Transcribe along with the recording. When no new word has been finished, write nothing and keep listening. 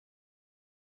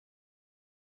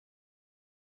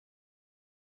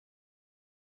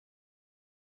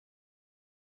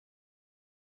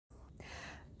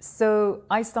So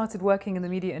I started working in the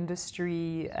media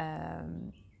industry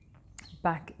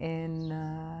back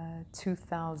in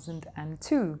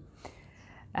 2002.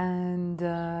 And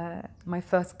my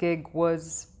first gig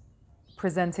was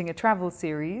presenting a travel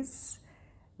series,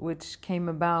 which came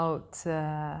about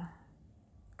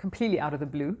completely out of the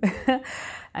blue.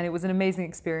 And it was an amazing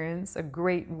experience, a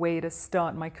great way to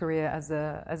start my career as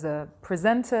a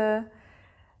presenter,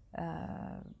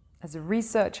 as a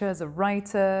researcher, as a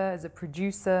writer, as a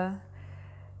producer.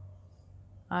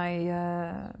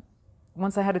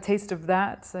 Once I had a taste of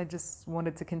that, I just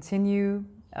wanted to continue,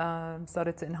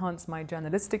 started to enhance my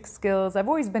journalistic skills. I've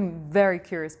always been very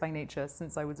curious by nature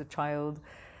since I was a child.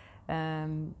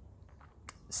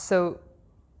 So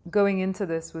going into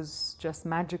this was just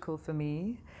magical for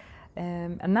me.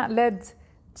 And that led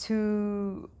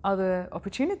to other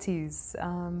opportunities,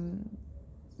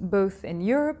 both in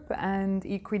Europe and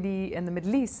equally in the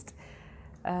Middle East,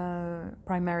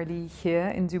 primarily here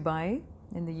in Dubai,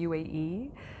 in the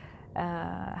UAE,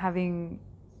 having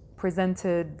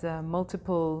presented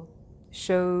multiple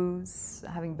shows,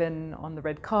 having been on the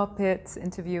red carpet,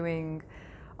 interviewing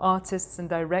artists and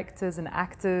directors and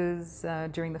actors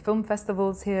during the film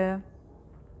festivals here,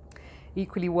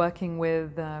 equally working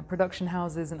with production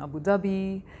houses in Abu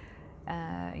Dhabi,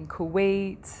 in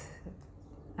Kuwait,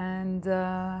 and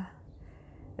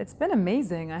it's been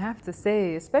amazing, I have to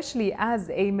say, especially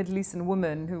as a Middle Eastern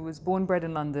woman who was born, bred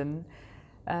in London,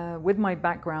 with my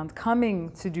background, coming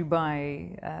to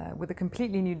Dubai with a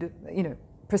completely new,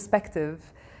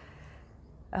 perspective,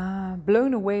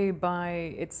 blown away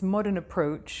by its modern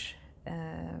approach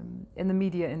in the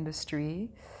media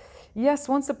industry. Yes,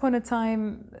 once upon a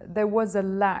time, there was a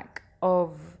lack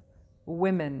of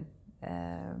women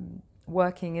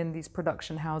working in these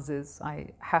production houses,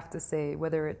 I have to say,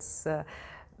 whether it's the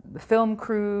film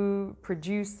crew,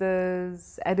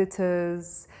 producers,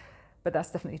 editors, but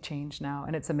that's definitely changed now,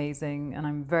 and it's amazing, and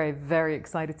I'm very, very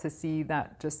excited to see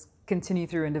that just continue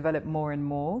through and develop more and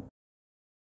more.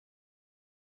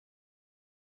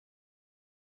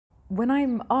 When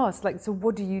I'm asked, so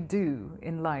what do you do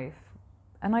in life?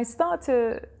 And I start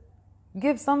to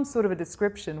give some sort of a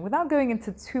description without going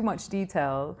into too much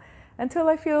detail until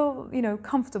I feel,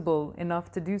 comfortable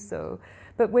enough to do so.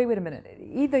 But wait a minute,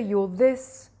 either you're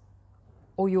this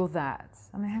or you're that.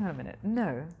 I mean, hang on a minute,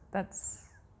 no, that's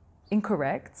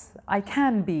incorrect. I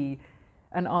can be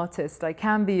an artist, I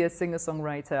can be a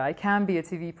singer-songwriter, I can be a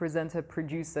TV presenter,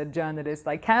 producer, journalist,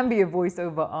 I can be a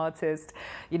voiceover artist,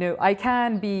 I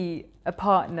can be a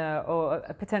partner or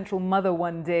a potential mother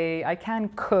one day, I can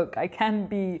cook, I can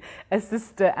be a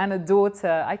sister and a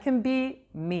daughter, I can be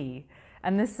me.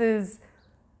 And this is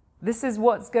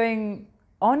what's going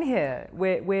on here.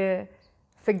 We're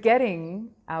forgetting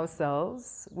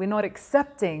ourselves, we're not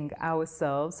accepting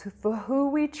ourselves for who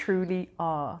we truly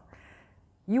are.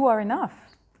 You are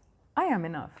enough. I am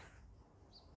enough.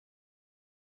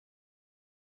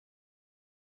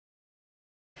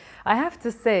 I have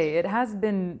to say, it has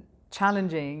been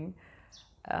challenging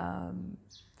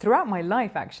throughout my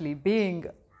life, actually, being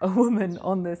a woman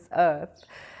on this earth.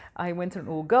 I went to an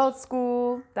all-girls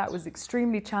school. That was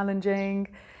extremely challenging.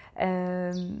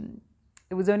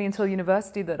 It was only until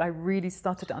university that I really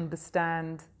started to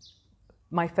understand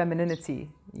my femininity,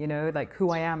 who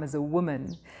I am as a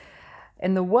woman.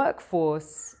 In the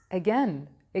workforce, again,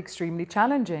 extremely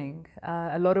challenging.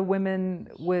 A lot of women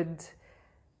would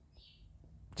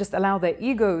just allow their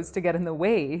egos to get in the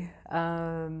way,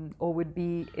 or would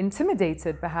be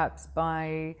intimidated perhaps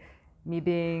by me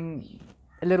being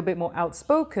a little bit more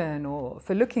outspoken, or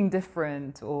for looking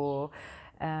different, or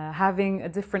having a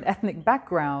different ethnic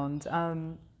background.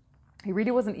 It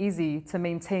really wasn't easy to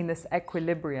maintain this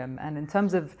equilibrium. And in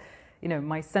terms of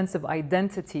my sense of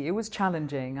identity, it was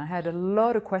challenging. I had a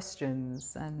lot of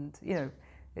questions, and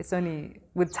it's only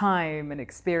with time and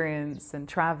experience and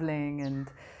traveling and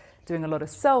doing a lot of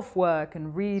self-work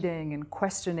and reading and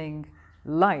questioning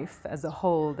life as a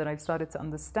whole that I've started to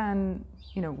understand,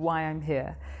 why I'm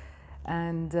here.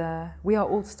 And we are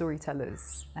all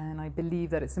storytellers, and I believe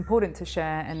that it's important to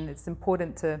share, and it's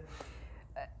important to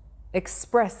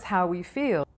express how we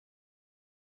feel.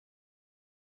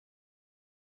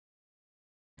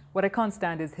 What I can't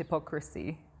stand is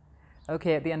hypocrisy.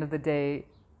 Okay, at the end of the day,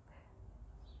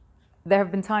 there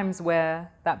have been times where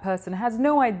that person has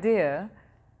no idea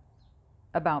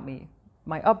about me,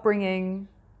 my upbringing,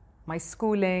 my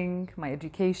schooling, my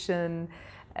education,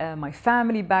 my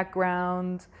family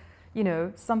background, You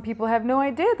know, some people have no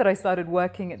idea that I started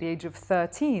working at the age of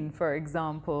 13, for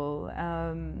example.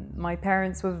 My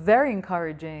parents were very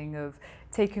encouraging of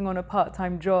taking on a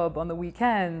part-time job on the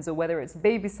weekends, or whether it's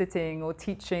babysitting or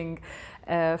teaching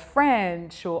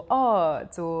French or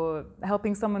art or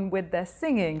helping someone with their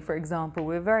singing, for example.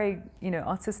 We're a very, you know,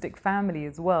 artistic family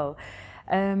as well.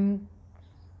 And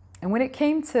when it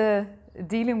came to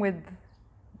dealing with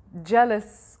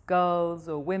jealous girls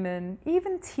or women,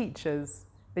 even teachers,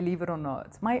 believe it or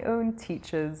not, my own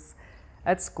teachers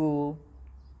at school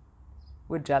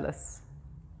were jealous.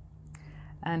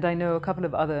 And I know a couple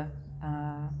of other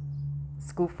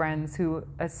school friends who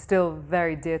are still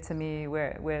very dear to me.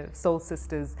 We're soul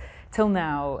sisters till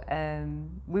now.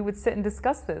 We would sit and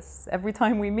discuss this every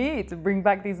time we meet to bring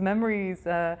back these memories.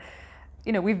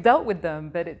 You know, we've dealt with them,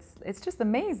 but it's just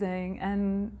amazing.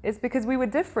 And it's because we were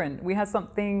different. We all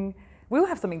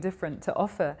have something different to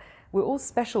offer. We're all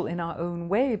special in our own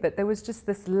way, but there was just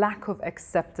this lack of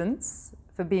acceptance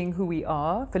for being who we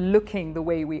are, for looking the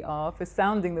way we are, for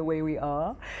sounding the way we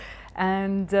are.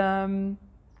 And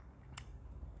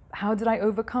how did I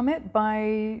overcome it?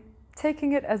 By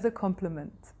taking it as a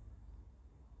compliment.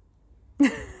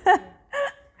 It's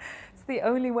the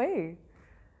only way.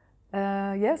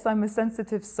 Yes, I'm a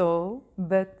sensitive soul,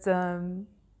 but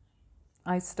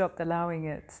I stopped allowing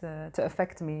it to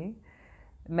affect me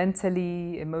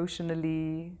mentally,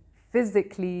 emotionally,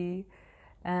 physically,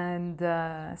 and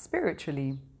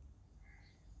spiritually.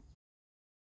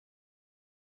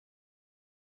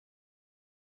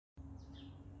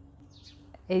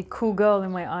 A cool girl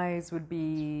in my eyes would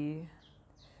be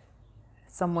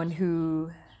someone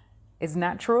who is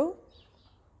natural,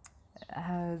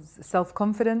 has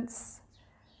self-confidence,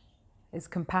 is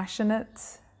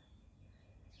compassionate,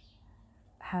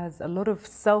 has a lot of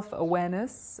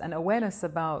self-awareness and awareness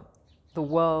about the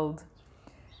world,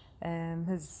 and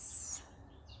has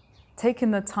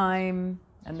taken the time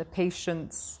and the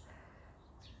patience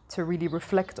to really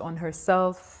reflect on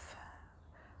herself,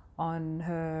 on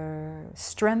her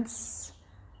strengths,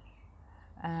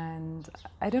 and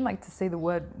I don't like to say the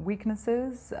word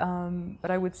weaknesses,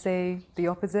 but I would say the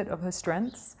opposite of her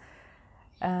strengths.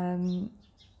 Someone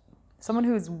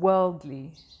who is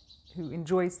worldly, who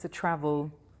enjoys to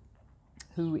travel,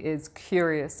 who is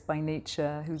curious by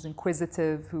nature, who's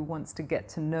inquisitive, who wants to get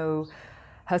to know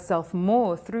herself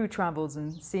more through travels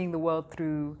and seeing the world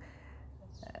through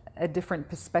a different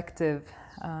perspective,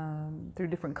 through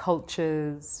different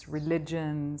cultures,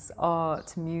 religions,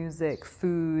 art, music,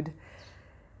 food.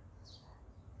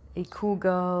 A cool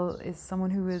girl is someone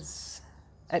who is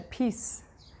at peace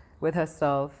with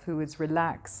herself, who is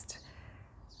relaxed,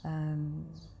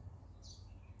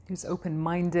 who's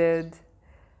open-minded,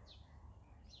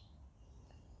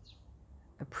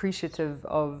 appreciative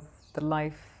of the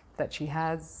life that she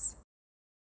has,